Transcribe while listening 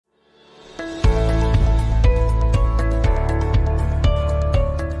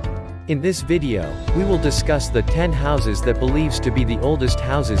In this video, we will discuss the 10 houses that believes to be the oldest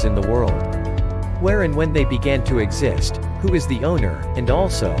houses in the world. Where and when they began to exist, who is the owner, and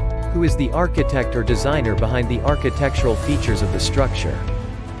also, who is the architect or designer behind the architectural features of the structure.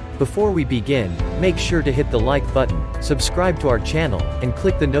 Before we begin, make sure to hit the like button, subscribe to our channel, and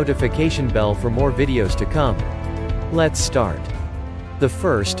click the notification bell for more videos to come. Let's start. The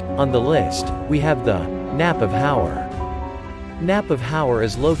first, on the list, we have the Knap of Howard. Knap of Howard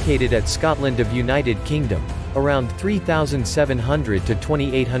is located at Scotland of United Kingdom, around 3700 to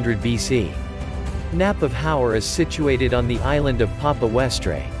 2800 BC. Knap of Howard is situated on the island of Papa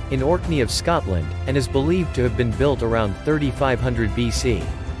Westray, in Orkney of Scotland, and is believed to have been built around 3500 BC.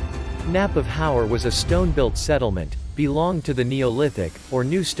 Knap of Howard was a stone-built settlement, belonged to the Neolithic, or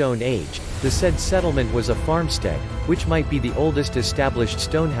New Stone Age. The said settlement was a farmstead, which might be the oldest established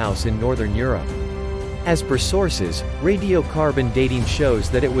stone house in Northern Europe. As per sources, radiocarbon dating shows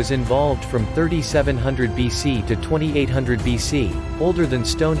that it was involved from 3700 BC to 2800 BC, older than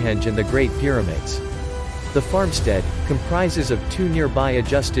Stonehenge and the Great Pyramids. The farmstead comprises of two nearby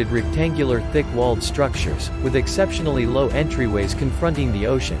adjusted rectangular thick-walled structures, with exceptionally low entryways confronting the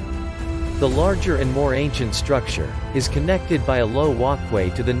ocean. The larger and more ancient structure is connected by a low walkway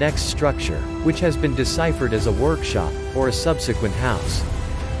to the next structure, which has been deciphered as a workshop, or a subsequent house.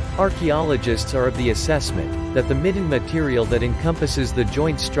 Archaeologists are of the assessment that the midden material that encompasses the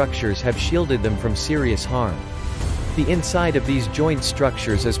joint structures have shielded them from serious harm. The inside of these joint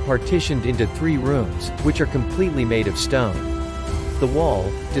structures is partitioned into 3 rooms, which are completely made of stone. The wall,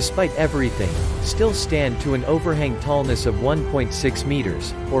 despite everything, still stand to an overhang tallness of 1.6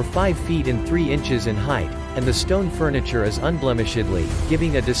 meters, or 5 feet and 3 inches in height, and the stone furniture is unblemishedly,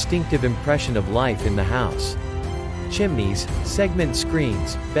 giving a distinctive impression of life in the house. Chimneys, segment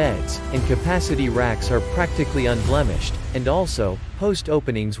screens, beds, and capacity racks are practically unblemished, and also, post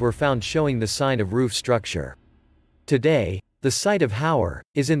openings were found showing the sign of roof structure. Today, the site of Howard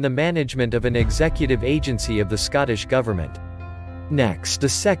is in the management of an executive agency of the Scottish Government. Next, the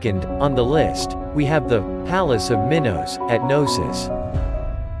second, on the list, we have the Palace of MINOS, at KNOSSOS.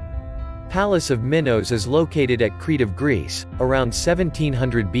 Palace of MINOS is located at Crete of Greece, around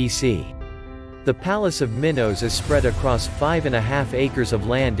 1700 BC. The Palace of MINOS is spread across 5.5 acres of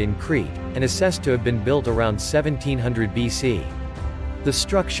land in Crete, and assessed to have been built around 1700 BC. The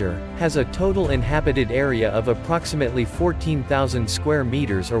structure has a total inhabited area of approximately 14,000 square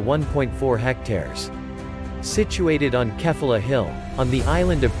meters or 1.4 hectares. Situated on Kefala Hill, on the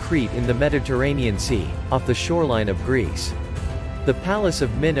island of Crete in the Mediterranean Sea, off the shoreline of Greece. The Palace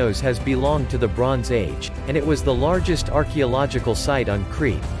of MINOS has belonged to the Bronze Age, and it was the largest archaeological site on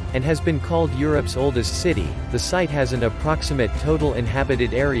Crete, and has been called Europe's oldest city. The site has an approximate total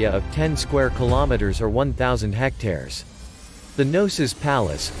inhabited area of 10 square kilometers or 1,000 hectares. The Knossos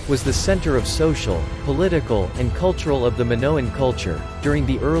Palace was the center of social, political, and cultural of the Minoan culture during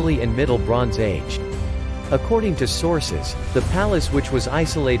the early and middle Bronze Age. According to sources, the palace, which was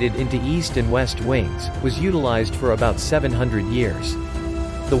isolated into east and west wings, was utilized for about 700 years.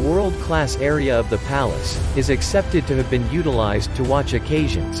 The world-class area of the palace is accepted to have been utilized to watch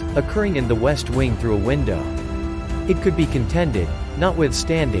occasions, occurring in the west wing through a window. It could be contended,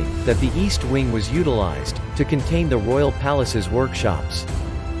 notwithstanding, that the east wing was utilized to contain the royal palace's workshops.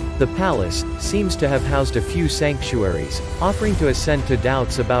 The palace seems to have housed a few sanctuaries, offering to assent to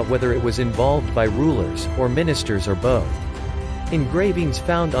doubts about whether it was involved by rulers or ministers or both. Engravings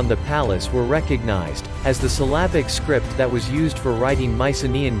found on the palace were recognized as the syllabic script that was used for writing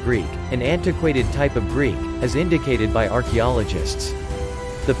Mycenaean Greek, an antiquated type of Greek, as indicated by archaeologists.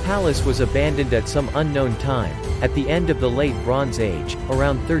 The palace was abandoned at some unknown time, at the end of the late Bronze Age,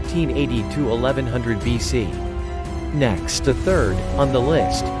 around 1380 to 1100 BC. Next, the third, on the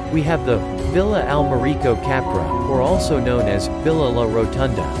list, we have the Villa Almerico Capra, or also known as Villa La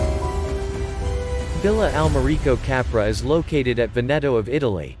Rotonda. Villa Almerico Capra is located at Veneto of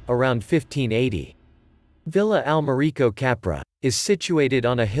Italy, around 1580. Villa Almerico Capra is situated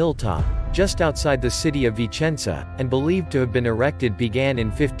on a hilltop, just outside the city of Vicenza, and believed to have been erected began in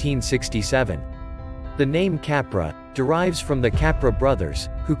 1567. The name Capra derives from the Capra brothers,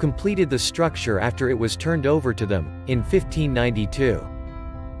 who completed the structure after it was turned over to them, in 1592.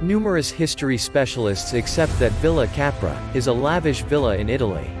 Numerous history specialists accept that Villa Capra is a lavish villa in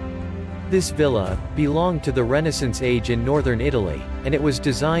Italy. This villa belonged to the Renaissance age in northern Italy, and it was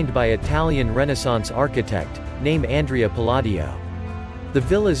designed by Italian Renaissance architect, named Andrea Palladio. The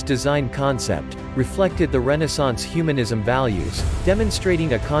villa's design concept reflected the Renaissance humanism values,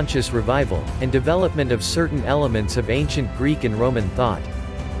 demonstrating a conscious revival and development of certain elements of ancient Greek and Roman thought.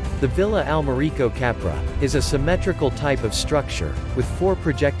 The Villa Almerico Capra is a symmetrical type of structure, with 4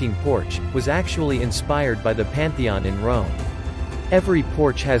 projecting porch, was actually inspired by the Pantheon in Rome. Every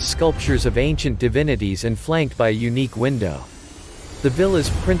porch has sculptures of ancient divinities and flanked by a unique window. The villa's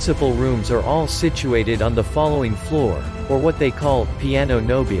principal rooms are all situated on the following floor, or what they call piano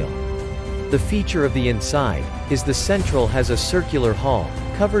nobile. The feature of the inside is the central has a circular hall,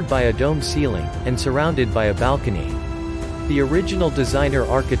 covered by a dome ceiling, and surrounded by a balcony. The original designer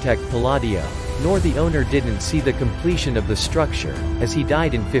architect Palladio, nor the owner didn't see the completion of the structure, as he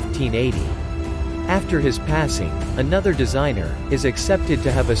died in 1580. After his passing, another designer is accepted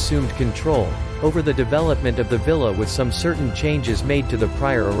to have assumed control over the development of the villa with some certain changes made to the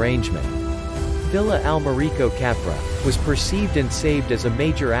prior arrangement. Villa Almerico Capra was perceived and saved as a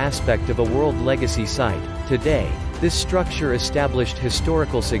major aspect of a World Legacy Site. Today, this structure established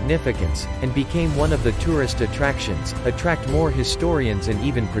historical significance, and became one of the tourist attractions, attract more historians and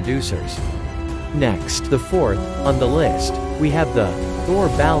even producers. Next, the 4th, on the list, we have the Thor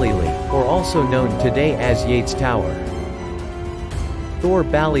Ballylee, or also known today as Yates Tower. Thor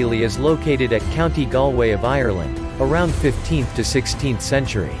Ballylee is located at County Galway of Ireland, around 15th to 16th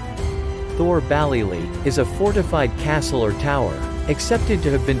century. Thor Ballylee is a fortified castle or tower, accepted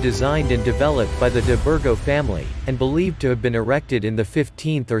to have been designed and developed by the de Burgo family, and believed to have been erected in the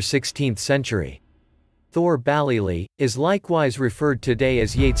 15th or 16th century. Thor Ballylee is likewise referred today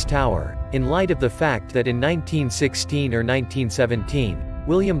as Yates Tower, in light of the fact that in 1916 or 1917,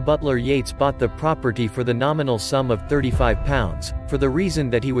 William Butler Yeats bought the property for the nominal sum of £35, for the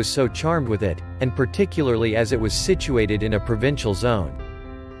reason that he was so charmed with it, and particularly as it was situated in a provincial zone.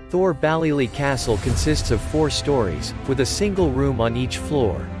 Thor Ballylee Castle consists of 4 stories, with a single room on each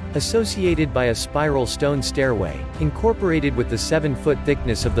floor, associated by a spiral stone stairway, incorporated with the 7-foot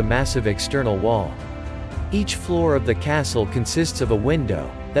thickness of the massive external wall. Each floor of the castle consists of a window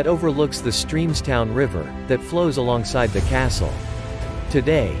that overlooks the Streamstown River that flows alongside the castle.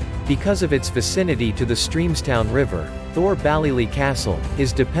 Today, because of its vicinity to the Streamstown River, Thor Ballylee Castle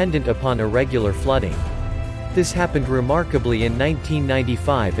is dependent upon irregular flooding. This happened remarkably in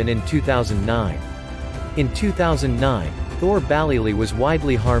 1995 and in 2009. In 2009, Thor Ballylee was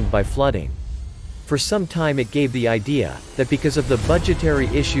widely harmed by flooding. For some time it gave the idea that because of the budgetary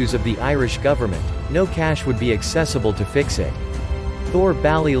issues of the Irish government, no cash would be accessible to fix it. Thor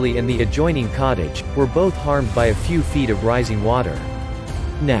Ballylee and the adjoining cottage were both harmed by a few feet of rising water.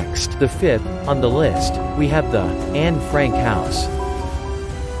 Next, the 5th, on the list, we have the Anne Frank House.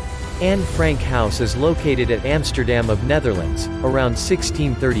 Anne Frank House is located at Amsterdam of Netherlands, around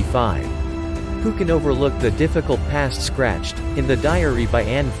 1635. Who can overlook the difficult past scratched in the diary by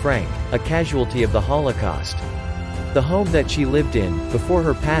Anne Frank, a casualty of the Holocaust? The home that she lived in, before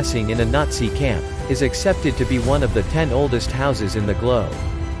her passing in a Nazi camp, is accepted to be one of the 10 oldest houses in the globe.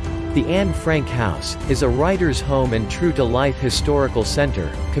 The Anne Frank House is a writer's home and true-to-life historical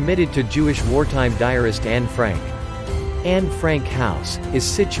center, committed to Jewish wartime diarist Anne Frank. Anne Frank House is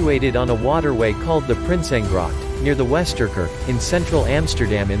situated on a waterway called the Prinsengracht, near the Westerkerk, in central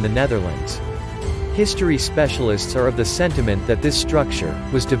Amsterdam in the Netherlands. History specialists are of the sentiment that this structure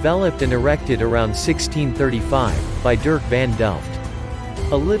was developed and erected around 1635 by Dirk van Delft.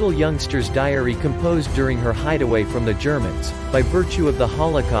 A little youngster's diary composed during her hideaway from the Germans, by virtue of the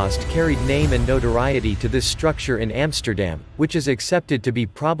Holocaust, carried name and notoriety to this structure in Amsterdam, which is accepted to be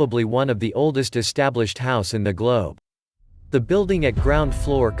probably one of the oldest established house in the globe. The building at ground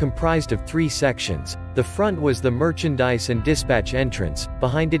floor comprised of 3 sections. The front was the merchandise and dispatch entrance,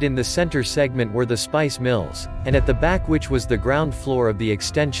 behind it in the center segment were the spice mills, and at the back, which was the ground floor of the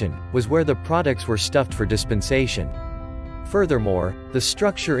extension, was where the products were stuffed for dispensation. Furthermore, the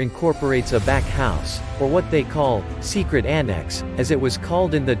structure incorporates a back house, or what they call, secret annex, as it was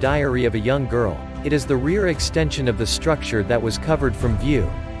called in the diary of a young girl. It is the rear extension of the structure that was covered from view,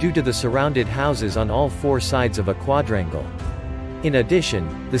 due to the surrounded houses on all 4 sides of a quadrangle. In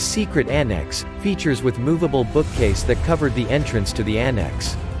addition, the secret annex features with movable bookcase that covered the entrance to the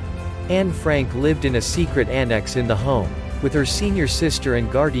annex. Anne Frank lived in a secret annex in the home, with her senior sister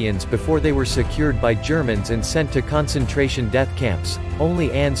and guardians before they were secured by Germans and sent to concentration death camps.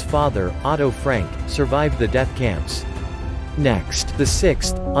 Only Anne's father, Otto Frank, survived the death camps. Next, the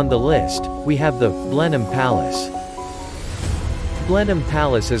 6th, on the list, we have the Blenheim Palace. Blenheim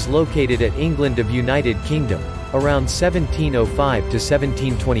Palace is located at England of United Kingdom, around 1705 to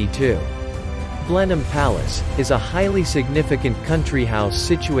 1722. Blenheim Palace is a highly significant country house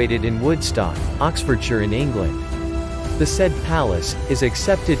situated in Woodstock, Oxfordshire in England. The said palace is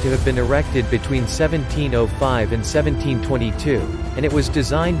accepted to have been erected between 1705 and 1722, and it was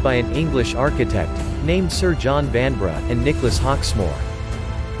designed by an English architect named Sir John Vanbrugh and Nicholas Hawksmoor.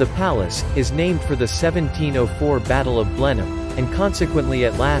 The palace is named for the 1704 Battle of Blenheim, and consequently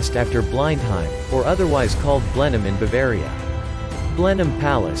at last after Blindheim, or otherwise called Blenheim in Bavaria. Blenheim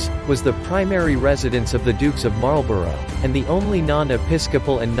Palace was the primary residence of the Dukes of Marlborough, and the only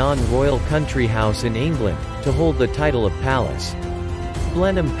non-episcopal and non-royal country house in England to hold the title of palace.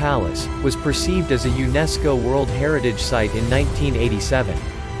 Blenheim Palace was perceived as a UNESCO World Heritage Site in 1987.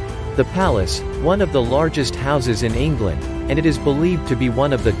 The palace, one of the largest houses in England, and it is believed to be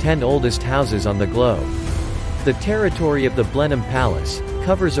one of the 10 oldest houses on the globe. The territory of the Blenheim Palace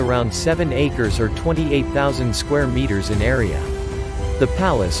covers around 7 acres or 28,000 square meters in area. The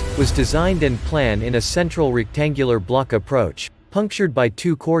palace was designed and planned in a central rectangular block approach, punctured by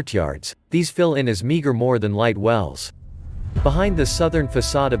 2 courtyards. These fill in as meager more than light wells. Behind the southern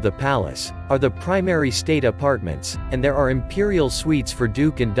facade of the palace are the primary state apartments, and there are imperial suites for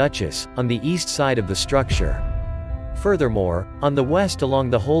Duke and Duchess on the east side of the structure. Furthermore, on the west along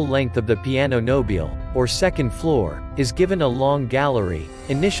the whole length of the piano nobile, or second floor, is given a long gallery,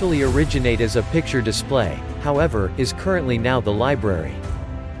 initially originate as a picture display, however, is currently now the library.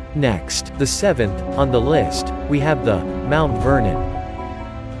 Next, the 7th, on the list, we have the Mount Vernon.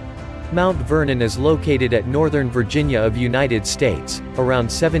 Mount Vernon is located at Northern Virginia of United States, around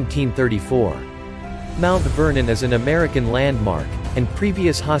 1734. Mount Vernon is an American landmark, and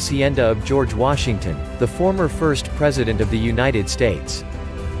previous hacienda of George Washington, the former first president of the United States.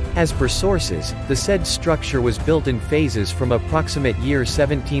 As per sources, the said structure was built in phases from approximate year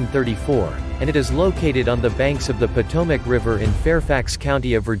 1734, and it is located on the banks of the Potomac River in Fairfax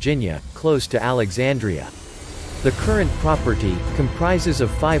County of Virginia, close to Alexandria. The current property comprises of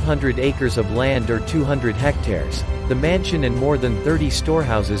 500 acres of land or 200 hectares. The mansion and more than 30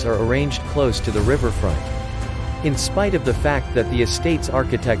 storehouses are arranged close to the riverfront. In spite of the fact that the estate's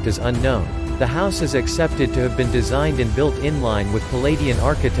architect is unknown, the house is accepted to have been designed and built in line with Palladian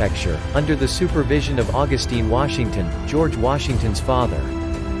architecture, under the supervision of Augustine Washington, George Washington's father.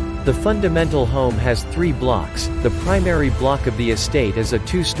 The fundamental home has 3 blocks. The primary block of the estate is a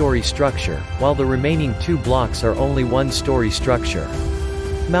 2-story structure, while the remaining 2 blocks are only 1-story structure.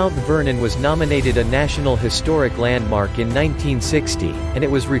 Mount Vernon was nominated a National Historic Landmark in 1960, and it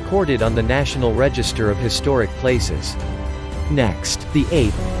was recorded on the National Register of Historic Places. Next, the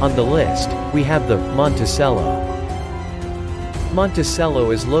 8th, on the list, we have the Monticello.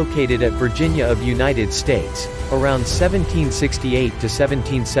 Monticello is located at Virginia of United States, around 1768 to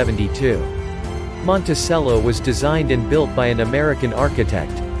 1772. Monticello was designed and built by an American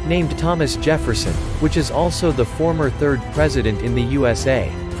architect, named Thomas Jefferson, which is also the former 3rd president in the USA,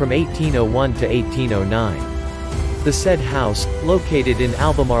 from 1801 to 1809. The said house, located in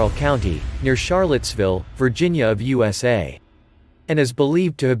Albemarle County, near Charlottesville, Virginia of USA, and is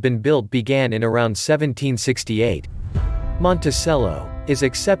believed to have been built began in around 1768. Monticello is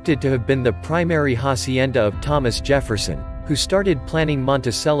accepted to have been the primary hacienda of Thomas Jefferson, who started planning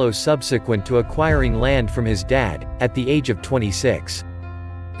Monticello subsequent to acquiring land from his dad, at the age of 26.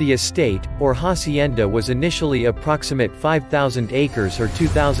 The estate, or hacienda, was initially approximate 5,000 acres or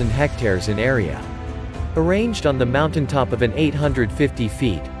 2,000 hectares in area. Arranged on the mountaintop of an 850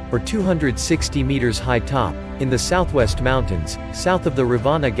 feet, or 260 meters high top, in the southwest mountains, south of the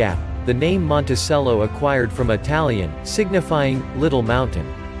Rivanna Gap, the name Monticello acquired from Italian, signifying little mountain.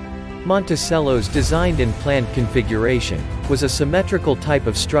 Monticello's designed and planned configuration was a symmetrical type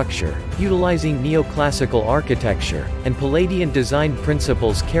of structure, utilizing neoclassical architecture and Palladian design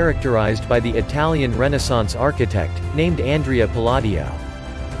principles characterized by the Italian Renaissance architect, named Andrea Palladio.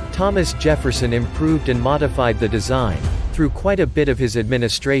 Thomas Jefferson improved and modified the design, through quite a bit of his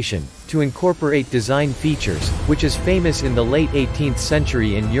administration, to incorporate design features, which is famous in the late 18th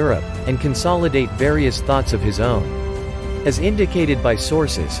century in Europe, and consolidate various thoughts of his own. As indicated by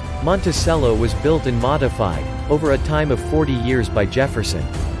sources, Monticello was built and modified, over a time of 40 years by Jefferson.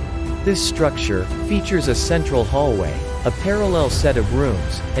 This structure features a central hallway, a parallel set of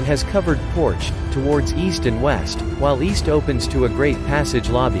rooms, and has covered porch, towards east and west, while east opens to a great passage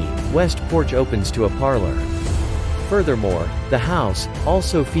lobby, west porch opens to a parlor. Furthermore, the house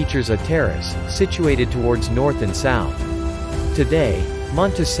also features a terrace, situated towards north and south. Today,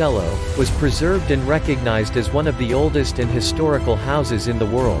 Monticello was preserved and recognized as one of the oldest and historical houses in the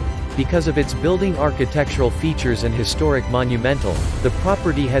world. Because of its building architectural features and historic monumental, the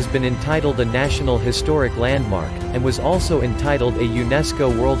property has been entitled a National Historic Landmark, and was also entitled a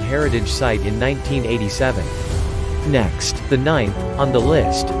UNESCO World Heritage Site in 1987. Next, the 9th, on the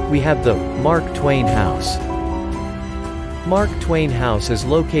list, we have the Mark Twain House. Mark Twain House is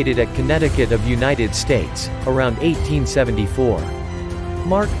located at Connecticut of United States, around 1874.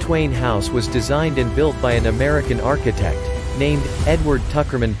 Mark Twain House was designed and built by an American architect, named Edward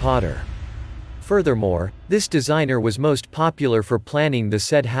Tuckerman Potter. Furthermore, this designer was most popular for planning the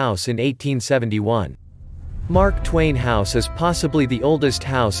said house in 1871. Mark Twain House is possibly the oldest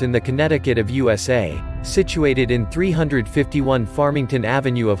house in the Connecticut of USA, situated in 351 Farmington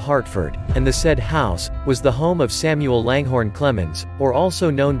Avenue of Hartford, and the said house was the home of Samuel Langhorne Clemens, or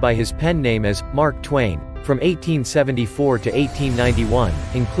also known by his pen name as Mark Twain, from 1874 to 1891,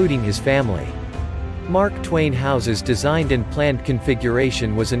 including his family. Mark Twain House's designed and planned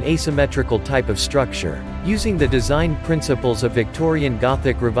configuration was an asymmetrical type of structure, using the design principles of Victorian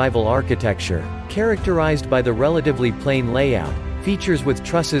Gothic Revival architecture, characterized by the relatively plain layout, features with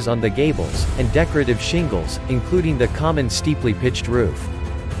trusses on the gables, and decorative shingles, including the common steeply pitched roof.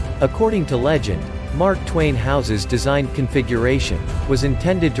 According to legend, Mark Twain House's designed configuration was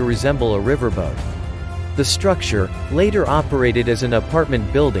intended to resemble a riverboat. The structure later operated as an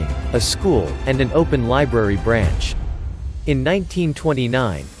apartment building, a school, and an open library branch. In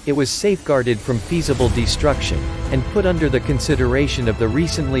 1929, it was safeguarded from feasible destruction, and put under the consideration of the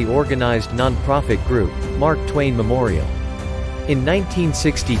recently organized non-profit group, Mark Twain Memorial. In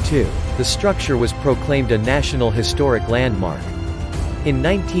 1962, the structure was proclaimed a National Historic Landmark. In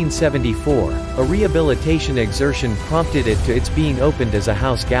 1974, a rehabilitation exertion prompted it to its being opened as a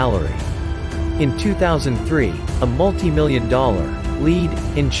house gallery. In 2003, a multi-million-dollar,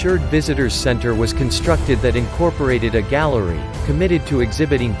 LEED-insured visitors center was constructed that incorporated a gallery, committed to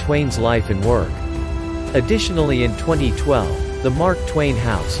exhibiting Twain's life and work. Additionally, in 2012, the Mark Twain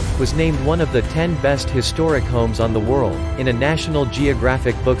House was named one of the 10 best historic homes on the world, in a National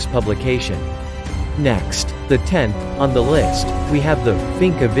Geographic Books publication. Next, the 10th on the list, we have the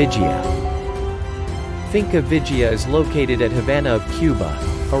Finca Vigia. Finca Vigia is located at Havana of Cuba.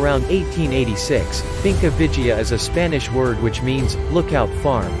 Around 1886, Finca Vigia is a Spanish word which means, lookout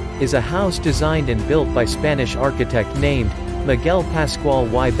farm, is a house designed and built by Spanish architect named Miguel Pascual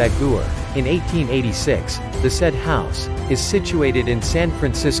y Bagur. In 1886, the said house is situated in San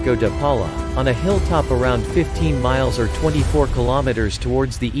Francisco de Paula, on a hilltop around 15 miles or 24 kilometers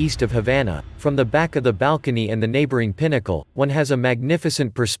towards the east of Havana. From the back of the balcony and the neighboring pinnacle, one has a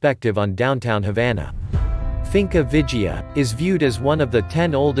magnificent perspective on downtown Havana. Finca Vigia is viewed as one of the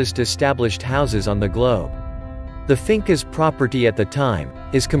 10 oldest established houses on the globe. The finca's property at the time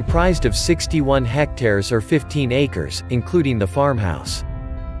is comprised of 61 hectares or 15 acres, including the farmhouse.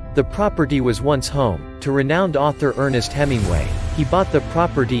 The property was once home to renowned author Ernest Hemingway. He bought the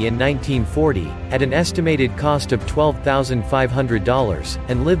property in 1940 at an estimated cost of $12,500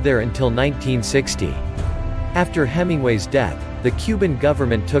 and lived there until 1960. After Hemingway's death, the Cuban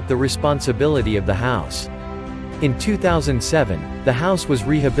government took the responsibility of the house. In 2007, the house was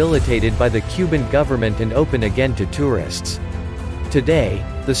rehabilitated by the Cuban government and opened again to tourists. Today,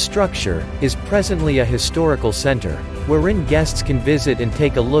 the structure is presently a historical center, wherein guests can visit and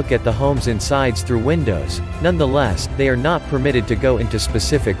take a look at the home's insides through windows. Nonetheless, they are not permitted to go into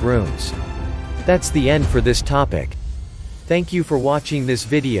specific rooms. That's the end for this topic. Thank you for watching this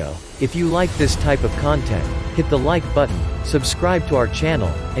video. If you like this type of content, hit the like button, subscribe to our channel,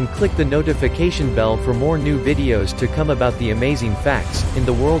 and click the notification bell for more new videos to come about the amazing facts in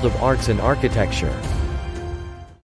the world of arts and architecture.